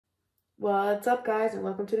What's up, guys, and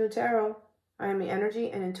welcome to New Tarot. I am an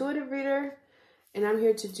energy and intuitive reader, and I'm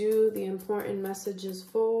here to do the important messages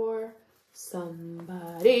for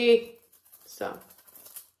somebody. So,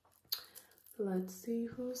 let's see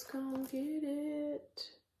who's gonna get it.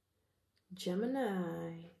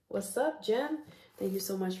 Gemini. What's up, Gem? Thank you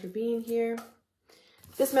so much for being here.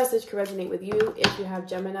 This message could resonate with you if you have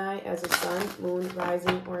Gemini as a sun, moon,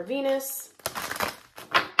 rising, or Venus.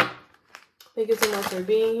 Thank you so much for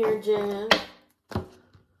being here, Jen.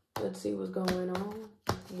 Let's see what's going on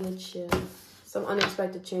with you. Some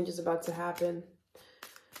unexpected changes about to happen.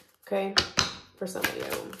 Okay? For some of you.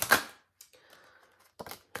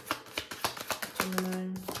 Gemini.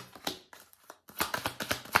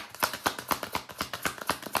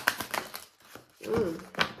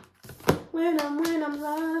 When I'm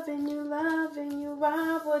loving you,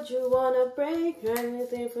 why would you wanna break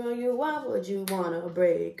anything for you? Why would you wanna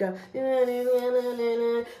break up?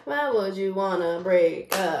 Why would you wanna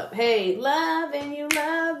break up? Hey, loving you,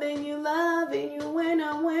 when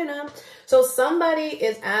I'm. So somebody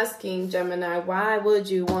is asking Gemini, why would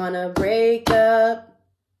you wanna break up?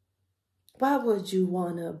 Why would you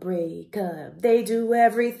wanna break up? They do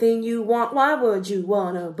everything you want. Why would you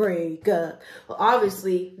wanna break up? Well,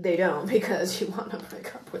 obviously they don't, because you wanna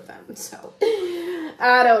break up with them. So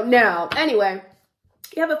I don't know. Anyway,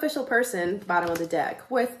 you have official person, bottom of the deck,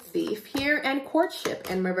 with thief here, and courtship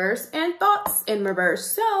in reverse, and thoughts in reverse.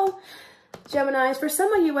 So Geminis, for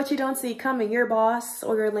some of you, what you don't see coming, your boss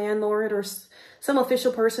or your landlord or some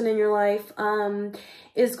official person in your life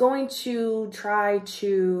is going to try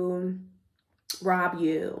to rob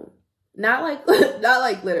you. Not like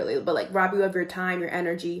literally, but like rob you of your time, your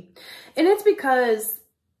energy. And it's because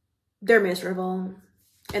they're miserable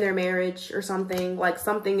in their marriage or something. Like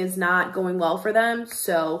something is not going well for them.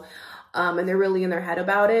 So, and they're really in their head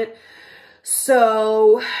about it.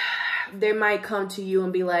 So they might come to you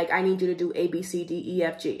and be like, I need you to do A, B, C, D, E,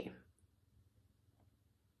 F, G.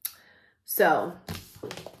 So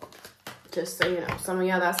just so you know, some of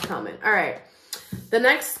y'all that's coming. All right. The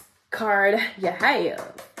next card you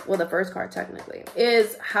have, well, the first card technically,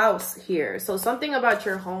 is house here. So something about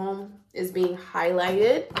your home is being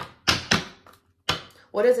highlighted.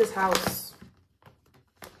 What is this house?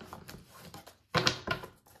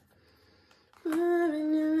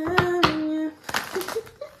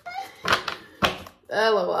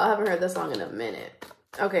 Oh, I haven't heard this song in a minute.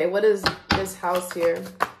 Okay, what is this house here?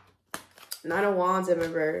 Nine of Wands in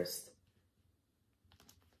reverse.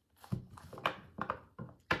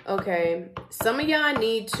 Okay, some of y'all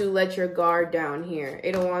need to let your guard down here.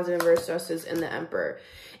 Eight of Wands in reverse, Justice, and the Emperor.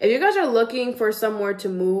 If you guys are looking for somewhere to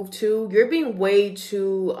move to, you're being way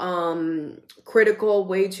too critical,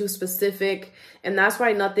 way too specific, and that's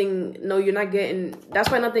why nothing, no, you're not getting, that's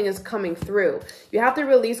why nothing is coming through. You have to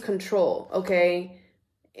release control, okay?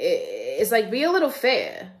 It's like, be a little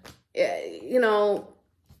fair. You know,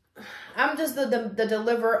 I'm just the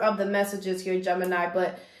deliverer of the messages here, Gemini,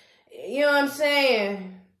 but you know what I'm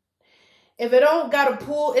saying? If it don't got a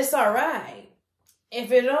pool, it's all right.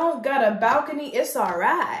 If it don't got a balcony, it's all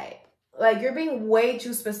right. Like, you're being way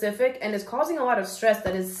too specific, and it's causing a lot of stress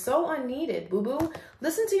that is so unneeded, boo-boo.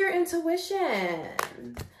 Listen to your intuition.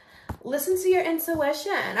 Listen to your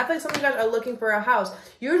intuition. I feel like some of you guys are looking for a house.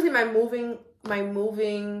 Usually my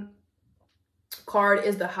moving card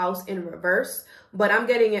is the house in reverse, but I'm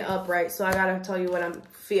getting it upright, so I gotta tell you what I'm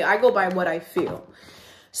feel. I go by what I feel.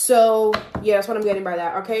 So, yeah, that's what I'm getting by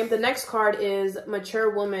that, okay? The next card is mature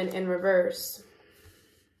woman in reverse.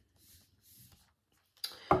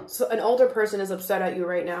 So, an older person is upset at you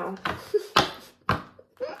right now.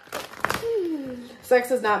 Sex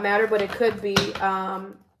does not matter, but it could be a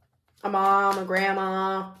mom, a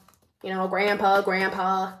grandma, you know,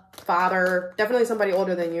 grandpa, father. Definitely somebody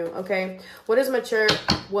older than you, okay? What is mature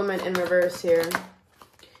woman in reverse here?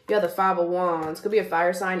 You have the Five of Wands. Could be a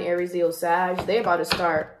fire sign, Aries, Leo, Sag. They about to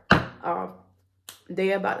start.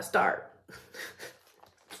 They about to start.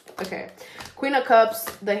 Okay. Queen of Cups,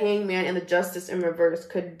 the Hangman, and the Justice in reverse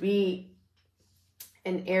could be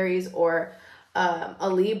an Aries or a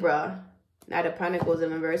Libra. Knight of Pentacles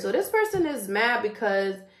in reverse. So this person is mad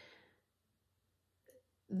because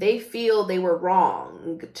they feel they were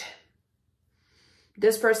wronged.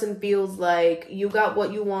 This person feels like you got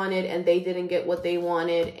what you wanted and they didn't get what they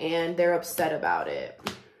wanted, and they're upset about it.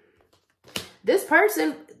 This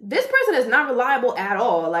person is not reliable at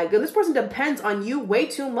all. Like, this person depends on you way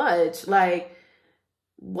too much. Like,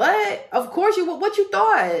 what? Of course what you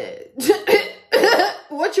thought?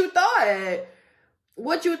 What you thought?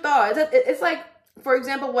 What you thought? It's like, for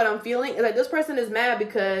example, what I'm feeling is like this person is mad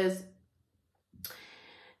because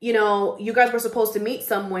you know, you guys were supposed to meet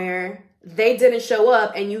somewhere. They didn't show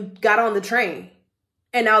up and you got on the train.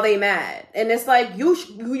 And now they mad. And it's like, you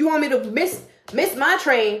want me to miss my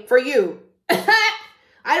train for you. Like,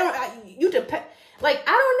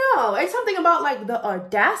 I don't know. It's something about, like, the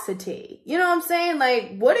audacity. You know what I'm saying?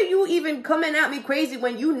 Like, what are you even coming at me crazy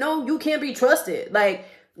when you know you can't be trusted? Like,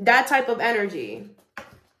 that type of energy.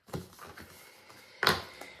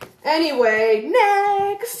 Anyway,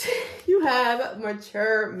 next, you have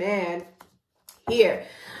mature man here.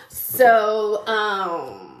 So,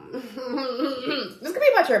 this could be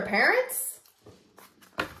about your parents.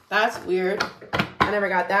 That's weird. I never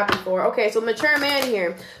got that before. Okay, so mature man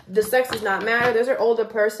here. The sex does not matter. There's an older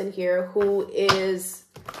person here who is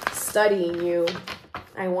studying you.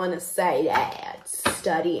 I want to say that.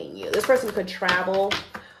 Studying you. This person could travel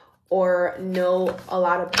or know a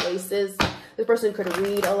lot of places. This person could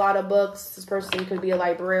read a lot of books. This person could be a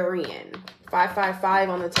librarian. 555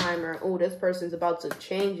 on the timer. Oh, this person's about to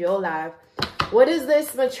change your life. What is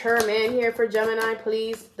this mature man here for Gemini,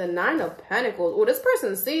 please? The 9 of Pentacles. Oh, this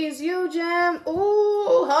person sees you, Gem.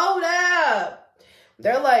 Oh, hold up.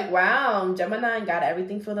 They're like, wow, Gemini got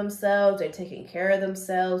everything for themselves. They're taking care of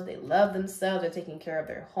themselves. They love themselves. They're taking care of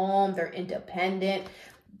their home. They're independent,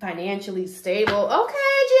 financially stable.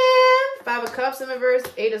 Okay, Gem. 5 of Cups in reverse,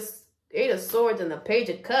 8 of Swords, and the Page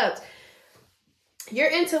of Cups. Your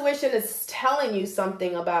intuition is telling you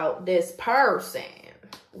something about this person.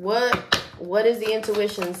 What is the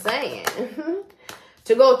intuition saying?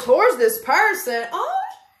 To go towards this person. Oh,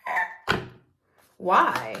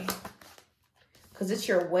 why? Because it's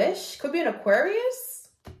your wish. Could be an Aquarius.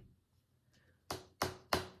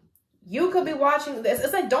 You could be watching this.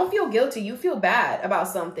 It's like, don't feel guilty. You feel bad about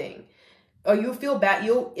something. Or you feel bad.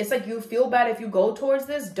 It's like you feel bad if you go towards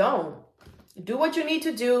this. Don't. Do what you need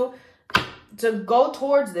to do to go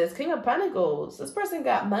towards this. King of Pentacles. This person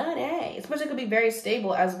got money. This person could be very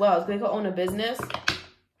stable as well. They could own a business.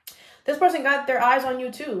 This person got their eyes on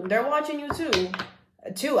you too. They're watching you too.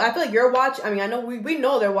 I feel like you're watching. I mean, I know we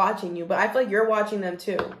know they're watching you, but I feel like you're watching them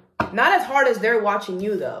too. Not as hard as they're watching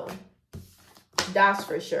you though. That's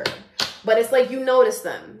for sure. But it's like you notice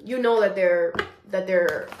them. You know that they're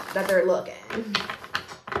looking.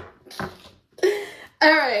 All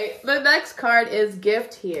right, the next card is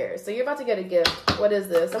gift here. So you're about to get a gift. What is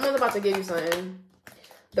this? Someone's about to give you something.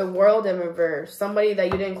 The World in reverse. Somebody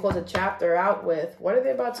that you didn't close a chapter out with. What are they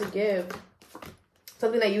about to give?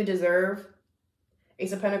 Something that you deserve.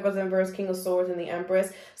 Ace of Pentacles in reverse, King of Swords, and the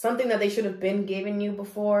Empress. Something that they should have been giving you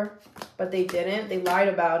before, but they didn't. They lied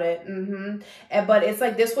about it. But it's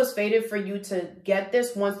like this was fated for you to get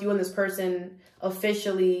this once you and this person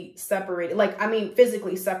officially separated. Like, I mean,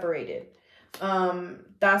 physically separated.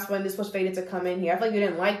 That's when this was fated to come in here. I feel like you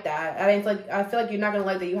didn't like that. I feel like you're not gonna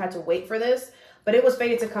like that you had to wait for this, but it was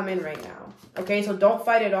fated to come in right now. Okay, so don't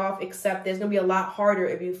fight it off. Accept it. It's gonna be a lot harder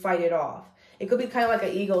if you fight it off. It could be kind of like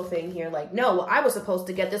an ego thing here. Like, no, well, I was supposed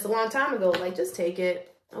to get this a long time ago. Like, just take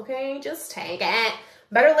it. Okay, just take it.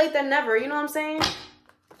 Better late than never. You know what I'm saying?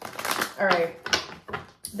 All right.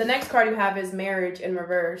 The next card you have is marriage in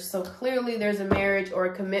reverse. So clearly there's a marriage or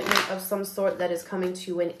a commitment of some sort that is coming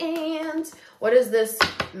to an end. What is this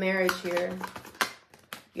marriage here?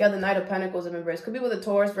 You have the Knight of Pentacles in reverse. Could be with a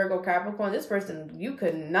Taurus, Virgo, Capricorn. This person, you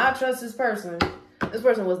could not trust this person. This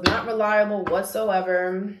person was not reliable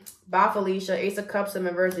whatsoever. Bye, Felicia. Ace of Cups in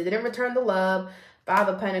reverse. They didn't return the love. 5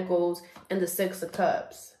 of Pentacles and the 6 of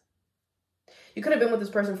Cups. You could have been with this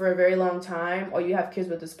person for a very long time, or you have kids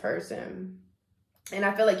with this person. And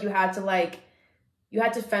I feel like you had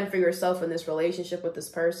to fend for yourself in this relationship with this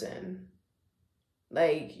person.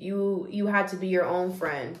 Like, you had to be your own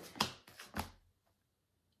friend.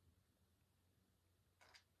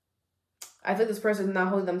 I think this person is not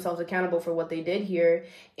holding themselves accountable for what they did here.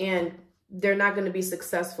 And they're not going to be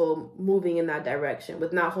successful moving in that direction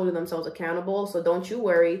with not holding themselves accountable. So don't you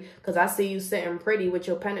worry, because I see you sitting pretty with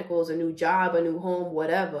your pentacles, a new job, a new home,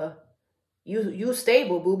 whatever. You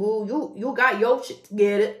stable, boo-boo. You got your shit to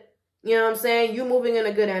get it. You know what I'm saying? You moving in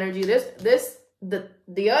a good energy.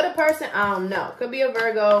 The other person, I don't know. Could be a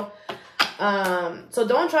Virgo. So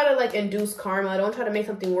don't try to like induce karma. Don't try to make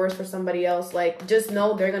something worse for somebody else. Like, just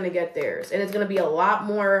know they're going to get theirs. And it's going to be a lot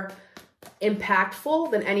more impactful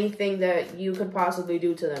than anything that you could possibly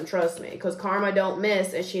do to them. Trust me. Because karma don't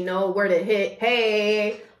miss and she know where to hit.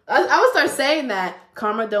 Hey, I would start saying that.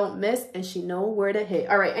 Karma don't miss and she know where to hit.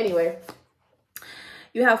 All right. Anyway,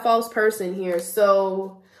 you have false person here.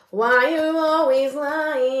 So why you always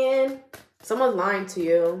lying? Someone's lying to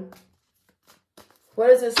you. What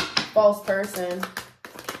is this false person?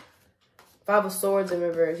 5 of Swords in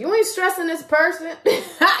reverse. You ain't stressing this person.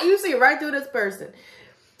 You see right through this person.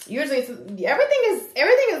 Usually everything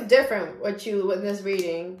is different with you with this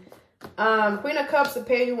reading. Queen of Cups, the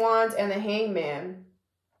Page of Wands, and the Hangman.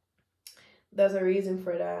 There's a reason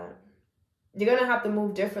for that. You're going to have to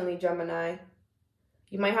move differently, Gemini.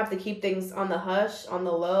 You might have to keep things on the hush, on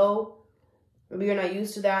the low. Maybe you're not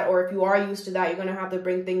used to that. Or if you are used to that, you're going to have to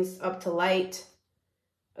bring things up to light.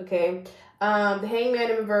 Okay. The Hangman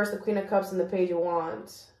in reverse, the Queen of Cups, and the Page of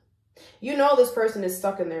Wands. You know this person is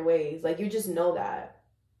stuck in their ways. Like, you just know that.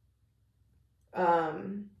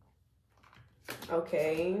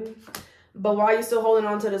 Okay. But why are you still holding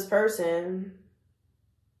on to this person?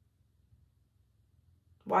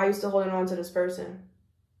 Why are you still holding on to this person?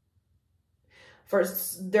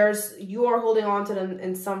 First, you are holding on to them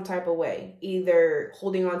in some type of way. Either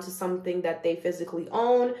holding on to something that they physically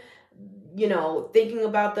own, you know, thinking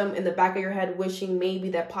about them in the back of your head, wishing maybe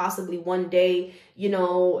that possibly one day, you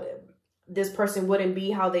know, this person wouldn't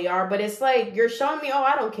be how they are. But it's like, you're showing me, oh,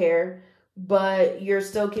 I don't care. But you're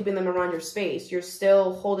still keeping them around your space. You're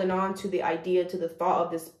still holding on to the idea, to the thought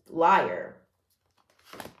of this liar.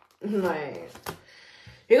 Like,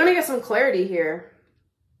 you're going to get some clarity here.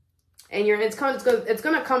 And it's going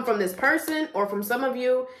to come from this person, or from some of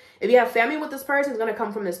you. If you have family with this person, it's going to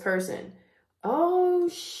come from this person. Oh,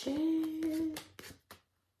 shit.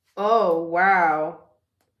 Oh, wow.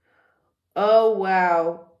 Oh,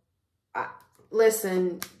 wow.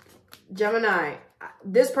 Listen, Gemini,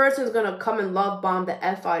 this person is going to come and love bomb the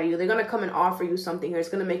F out of you. They're going to come and offer you something here. It's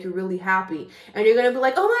going to make you really happy. And you're going to be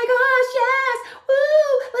like, oh my gosh, yes,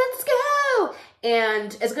 woo, let's go.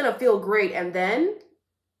 And it's going to feel great. And then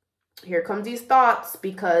here comes these thoughts,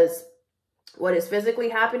 because what is physically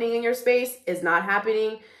happening in your space is not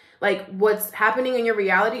happening. Like, what's happening in your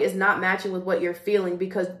reality is not matching with what you're feeling,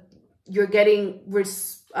 because you're getting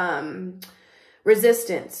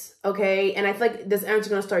resistance, okay? And I feel like this energy is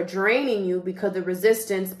going to start draining you because the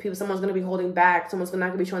resistance, someone's going to be holding back, someone's not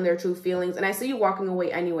going to be showing their true feelings. And I see you walking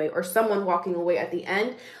away anyway, or someone walking away at the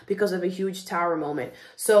end because of a huge tower moment.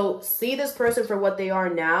 So see this person for what they are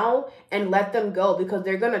now and let them go, because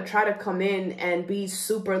they're going to try to come in and be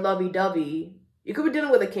super lovey-dovey. You could be dealing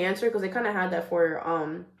with a Cancer, because they kind of had that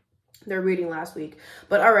for their reading last week.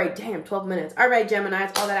 But all right, damn, 12 minutes. All right, Gemini,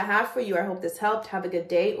 that's all that I have for you. I hope this helped. Have a good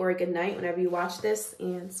day or a good night whenever you watch this,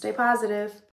 and stay positive.